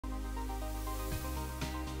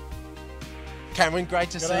Cameron, great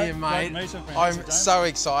to see you, mate. I'm so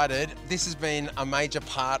excited. This has been a major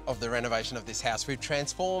part of the renovation of this house. We've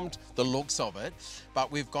transformed the looks of it,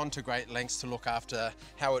 but we've gone to great lengths to look after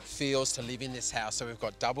how it feels to live in this house. So we've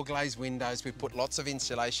got double glazed windows, we've put lots of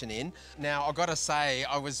insulation in. Now, I've got to say,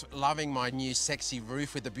 I was loving my new sexy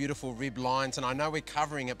roof with the beautiful rib lines, and I know we're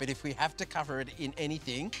covering it, but if we have to cover it in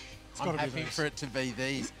anything, I'm happy for it to be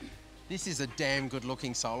these. This is a damn good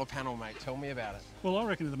looking solar panel, mate. Tell me about it. Well, I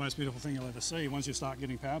reckon it's the most beautiful thing you'll ever see once you start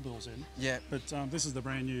getting power bills in. Yeah. But this is the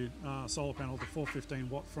brand new solar panel, the 415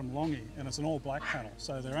 watt from Longy, and it's an all black panel.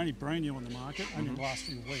 So they're only brand new on the market, only in the last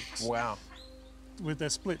few weeks. Wow. With their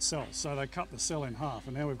split cells, so they cut the cell in half,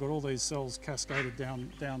 and now we've got all these cells cascaded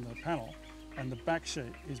down the panel, and the back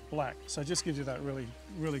sheet is black. So it just gives you that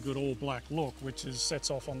really good all black look, which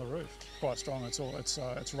sets off on the roof. Quite strong.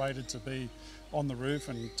 It's rated to be on the roof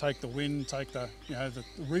and take the wind, take the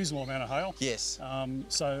reasonable amount of hail. Yes.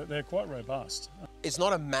 So they're quite robust. It's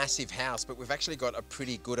not a massive house, but we've actually got a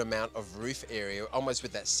pretty good amount of roof area, almost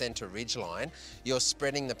with that centre ridge line. You're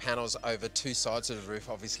spreading the panels over two sides of the roof,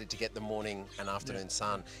 obviously, to get the morning and afternoon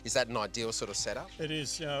sun. Is that an ideal sort of setup? It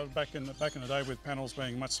is. Back in the day, with panels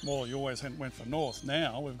being much smaller, you always went for north.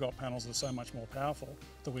 Now we've got panels that are so much more powerful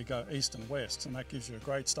that we go east and west, and that gives you a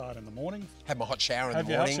great start in the morning. Have my hot shower in the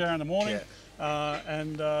morning. Have your hot shower in the morning. Yeah.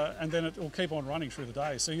 And then it will keep on running through the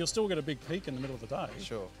day. So you'll still get a big peak in the middle of the day.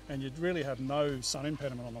 Sure. And you'd really have no sun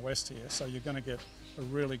impediment on the west here, so you're going to get a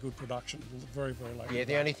really good production very late. Yeah,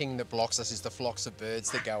 the only thing that blocks us is the flocks of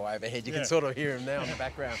birds that go overhead. You can sort of hear them now in the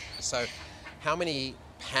background. So how many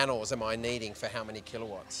panels am I needing for how many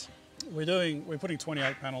kilowatts? We're putting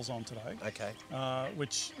 28 panels on today. Okay.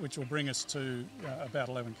 Which will bring us to about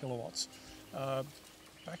 11 kilowatts.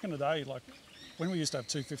 Back in the day, like when we used to have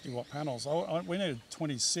 250 watt panels, we needed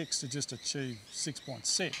 26 to just achieve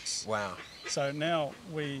 6.6. Wow. So now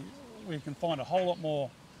we can find a whole lot more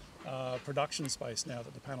production space now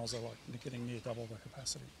that the panels are getting near double the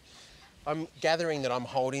capacity. I'm gathering that I'm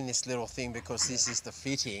holding this little thing because this is the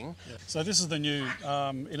fitting. Yeah. So this is the new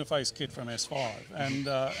interface kit from S5,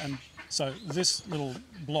 and so this little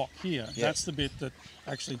block here, that's the bit that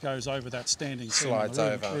actually goes over that standing seam on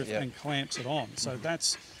the roof and clamps it on. So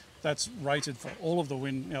that's rated for all of the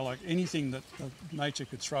wind, like anything that nature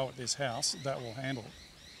could throw at this house, that will handle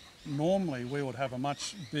it. Normally we would have a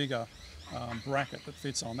much bigger bracket that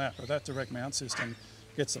fits on that, but that direct mount system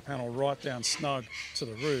gets the panel right down snug to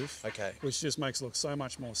the roof, which just makes it look so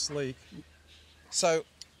much more sleek. So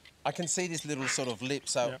I can see this little sort of lip,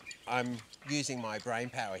 so I'm using my brain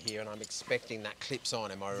power here and I'm expecting that clips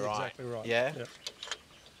on, am I right? Exactly right. Yeah? Yep.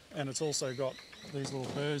 And it's also got these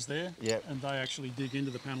little burrs there, and they actually dig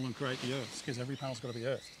into the panel and create the earth, because every panel's got to be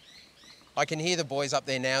earthed. I can hear the boys up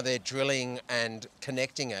there now, they're drilling and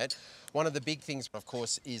connecting it. One of the big things, of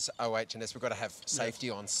course, is OH&S. We've got to have safety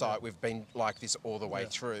on site. We've been like this all the way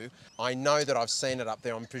through. I know that I've seen it up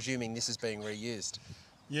there. I'm presuming this is being reused.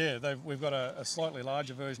 Yeah, we've got a slightly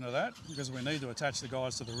larger version of that because we need to attach the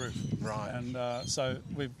guys to the roof. Right. And so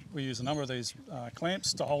we use a number of these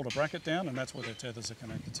clamps to hold a bracket down, and that's where their tethers are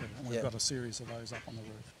connected to. And we've got a series of those up on the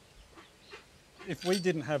roof. If we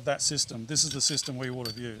didn't have that system, this is the system we would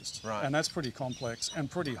have used. Right. And that's pretty complex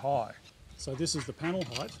and pretty high. So this is the panel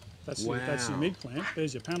height. That's your mid clamp.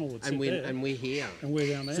 There's your panel that's there. And we're here. And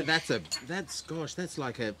we're down there. So that's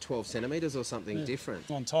like a 12 centimetres or something different.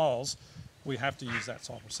 On tiles, we have to use that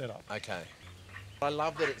type of setup. Okay. I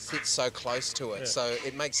love that it sits so close to it, so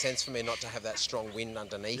it makes sense for me not to have that strong wind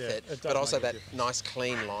underneath it, but also that nice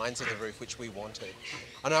clean lines of the roof, which we wanted.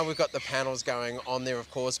 I know we've got the panels going on there, of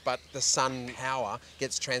course, but the sun power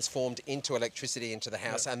gets transformed into electricity into the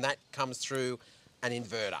house, and that comes through an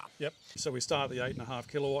inverter. Yep. So we start at the 8.5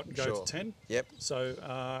 kilowatt and go to 10. Yep. So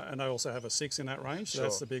and they also have a 6 in that range. So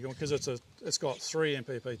that's the big one, because it's got 3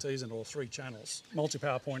 MPPTs and all 3 channels,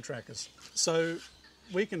 multi-power point trackers. So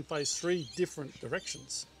we can face 3 different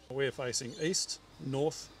directions. We're facing east,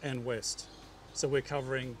 north, and west. So we're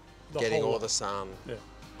covering the whole Getting all the sun. Yeah.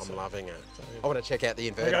 I'm loving it. So, I want to check out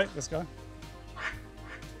the inverter. Okay, let's go.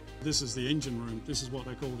 This is the engine room. This is what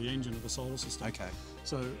they call the engine of the solar system. Okay.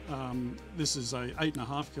 So this is a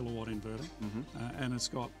 8.5 kilowatt inverter, and it's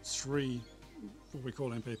got 3 what we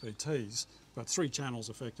call MPPTs, but 3 channels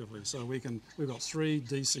effectively. So we've got 3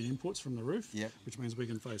 DC inputs from the roof, which means we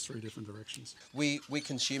can face 3 different directions. We're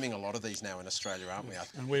consuming a lot of these now in Australia, aren't we?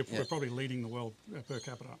 And we're probably leading the world per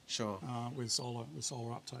capita. Sure. With solar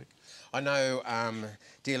uptake. I know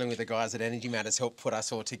dealing with the guys at Energy Matters helped put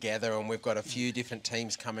us all together, and we've got a few different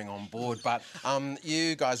teams coming on board. But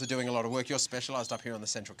you guys are doing a lot of work. You're specialised up here on the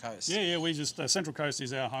Central Coast. Yeah. We just Central Coast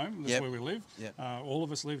is our home. That's where we live. All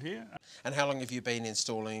of us live here. And how long have you you been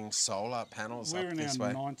installing solar panels We're up in this our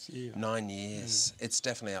way? 9th year. 9 years. Yeah. It's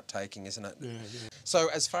definitely uptaking, isn't it? Yeah. So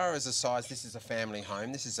as far as the size, this is a family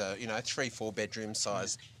home. This is a 3-4 bedroom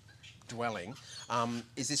size dwelling.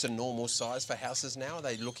 Is this a normal size for houses now? Are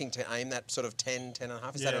they looking to aim that sort of 10 and a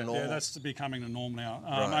half? Is that a normal? Yeah, that's becoming the norm now.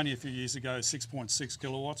 Right. Only a few years ago, 6.6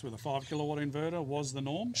 kilowatts with a 5 kilowatt inverter was the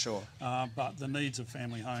norm. Sure. But the needs of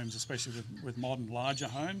family homes, especially with modern larger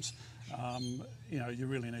homes, you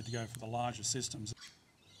really need to go for the larger systems.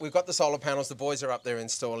 We've got the solar panels, the boys are up there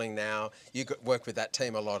installing now. You work with that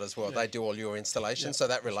team a lot as well. Yeah. They do all your installations, so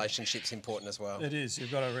that relationship's important as well. It is. You've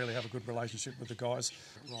got to really have a good relationship with the guys.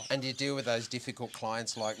 Right. And you deal with those difficult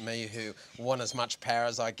clients like me who want as much power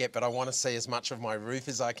as I get, but I want to see as much of my roof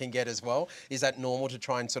as I can get as well. Is that normal to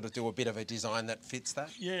try and sort of do a bit of a design that fits that?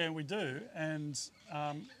 Yeah, we do. And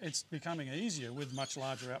it's becoming easier with much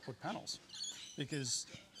larger output panels, because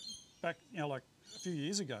back, like a few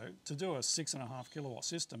years ago, to do a 6.5 kilowatt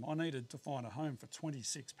system, I needed to find a home for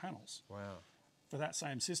 26 panels. Wow. For that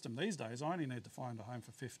same system these days, I only need to find a home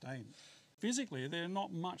for 15. Physically, they're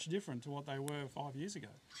not much different to what they were 5 years ago.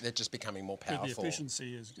 They're just becoming more powerful. But the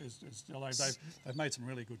efficiency they've made some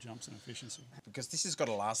really good jumps in efficiency. Because this has got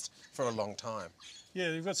to last for a long time. Yeah,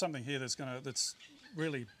 you've got something here that's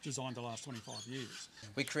really designed to last 25 years.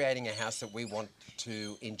 We're creating a house that we want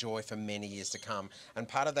to enjoy for many years to come, and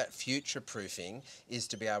part of that future-proofing is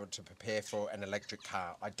to be able to prepare for an electric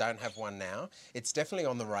car. I don't have one now. It's definitely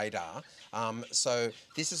on the radar. So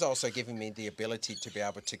this is also giving me the ability to be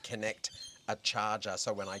able to connect a charger,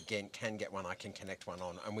 so when I can get one, I can connect one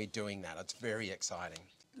on, and we're doing that. It's very exciting.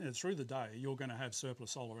 Yeah, through the day, you're going to have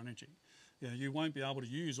surplus solar energy. You won't be able to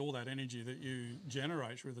use all that energy that you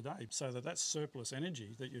generate through the day, so that surplus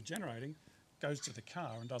energy that you're generating goes to the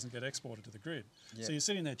car and doesn't get exported to the grid. Yep. So you're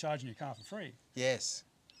sitting there charging your car for free. Yes.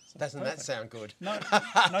 So doesn't that sound good? No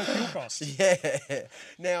fuel costs. Yeah.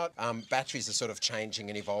 Now, batteries are sort of changing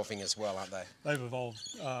and evolving as well, aren't they? They've evolved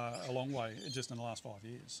a long way just in the last 5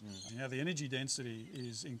 years. The energy density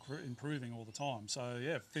is improving all the time. So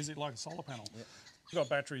yeah, physically like a solar panel. Yep. We've got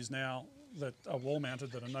batteries now that are wall mounted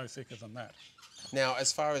that are no thicker than that. Now,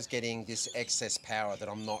 as far as getting this excess power that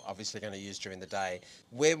I'm not obviously going to use during the day,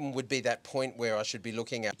 where would be that point where I should be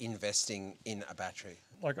looking at investing in a battery?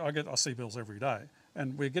 Like I see bills every day,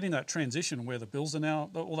 and we're getting that transition where the bills are now,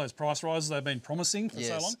 all those price rises they've been promising for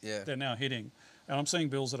so long, they're now hitting. And I'm seeing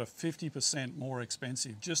bills that are 50% more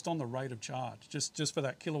expensive just on the rate of charge, just for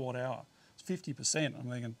that kilowatt hour. It's 50%. I'm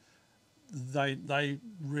thinking, they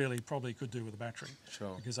really probably could do with a battery.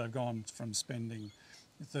 Sure. Because they've gone from spending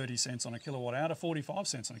 30 cents on a kilowatt hour to 45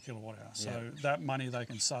 cents on a kilowatt hour. So that money they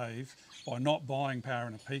can save by not buying power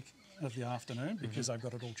in a peak of the afternoon, because they've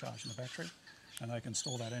got it all charged in the battery, and they can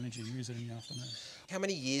store that energy and use it in the afternoon. How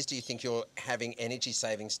many years do you think you're having energy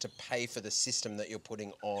savings to pay for the system that you're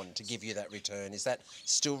putting on to give you that return? Is that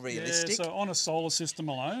still realistic? Yeah, so on a solar system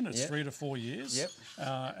alone, it's 3 to 4 years. Yep.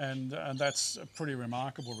 And that's a pretty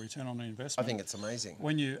remarkable return on the investment. I think it's amazing.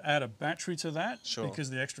 When you add a battery to that, because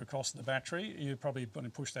of the extra cost of the battery, you're probably going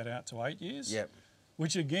to push that out to 8 years. Yep.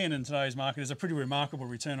 Which again, in today's market, is a pretty remarkable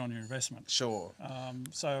return on your investment. Sure.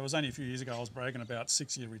 So it was only a few years ago I was bragging about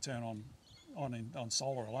 6-year return on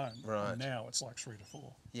solar alone. Right. And now it's like 3 to 4.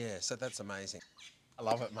 Yeah, so that's amazing. I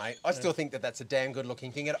love it, mate. I still think that that's a damn good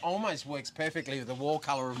looking thing. It almost works perfectly with the wall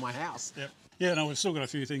colour of my house. Yep. Yeah, no, we've still got a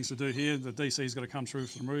few things to do here. The DC's got to come through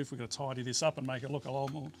from the roof. We've got to tidy this up and make it look a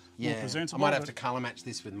lot more presentable. I might have to colour match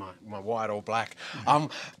this with my white or black.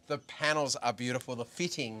 The panels are beautiful. The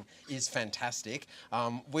fitting is fantastic.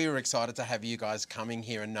 We were excited to have you guys coming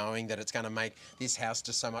here and knowing that it's going to make this house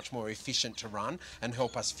just so much more efficient to run and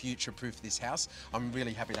help us future-proof this house. I'm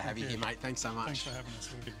really happy to have you here, mate. Thanks so much. Thanks for having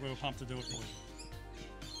us. We're pumped to do it for you.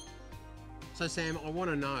 So Sam, I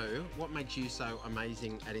want to know what makes you so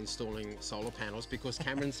amazing at installing solar panels, because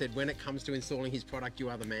Cameron said when it comes to installing his product, you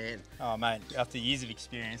are the man. Oh mate, after years of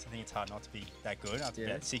experience, I think it's hard not to be that good. After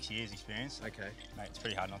about 6 years experience, okay, mate, it's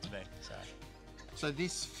pretty hard not to be. So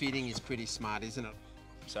this fitting is pretty smart, isn't it?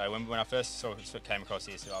 So when I first came across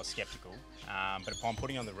this, I was sceptical, but upon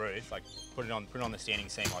putting it on the roof, like put it on the standing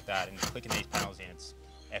seam like that, and clicking these panels in, it's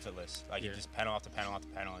effortless. Like you just panel after panel after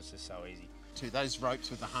panel, it's just so easy. To those ropes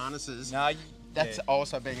with the harnesses. No, that's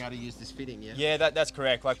also being able to use this fitting, yeah. Yeah, that's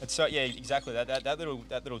correct. Like it's exactly. That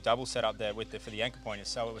little double setup there for the anchor point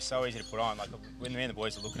it was so easy to put on. Like when me and the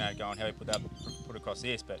boys are looking at it, going, how we put across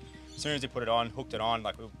this, but as soon as we put it on, hooked it on,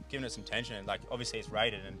 like we've given it some tension, and like obviously it's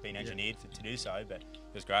rated and been engineered to do so, but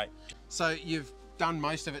it was great. So you've done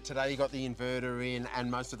most of it today. You got the inverter in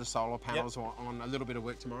and most of the solar panels on. A little bit of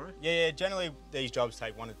work tomorrow. Yeah, generally these jobs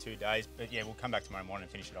take 1 to 2 days, but yeah, we'll come back tomorrow morning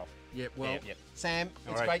and finish it off. Well, Sam,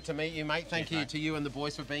 it's great to meet you, mate. Thank you to you and the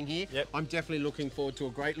boys for being here. I'm definitely looking forward to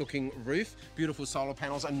a great looking roof, beautiful solar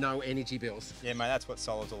panels and no energy bills. Yeah, mate, that's what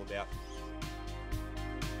solar's all about.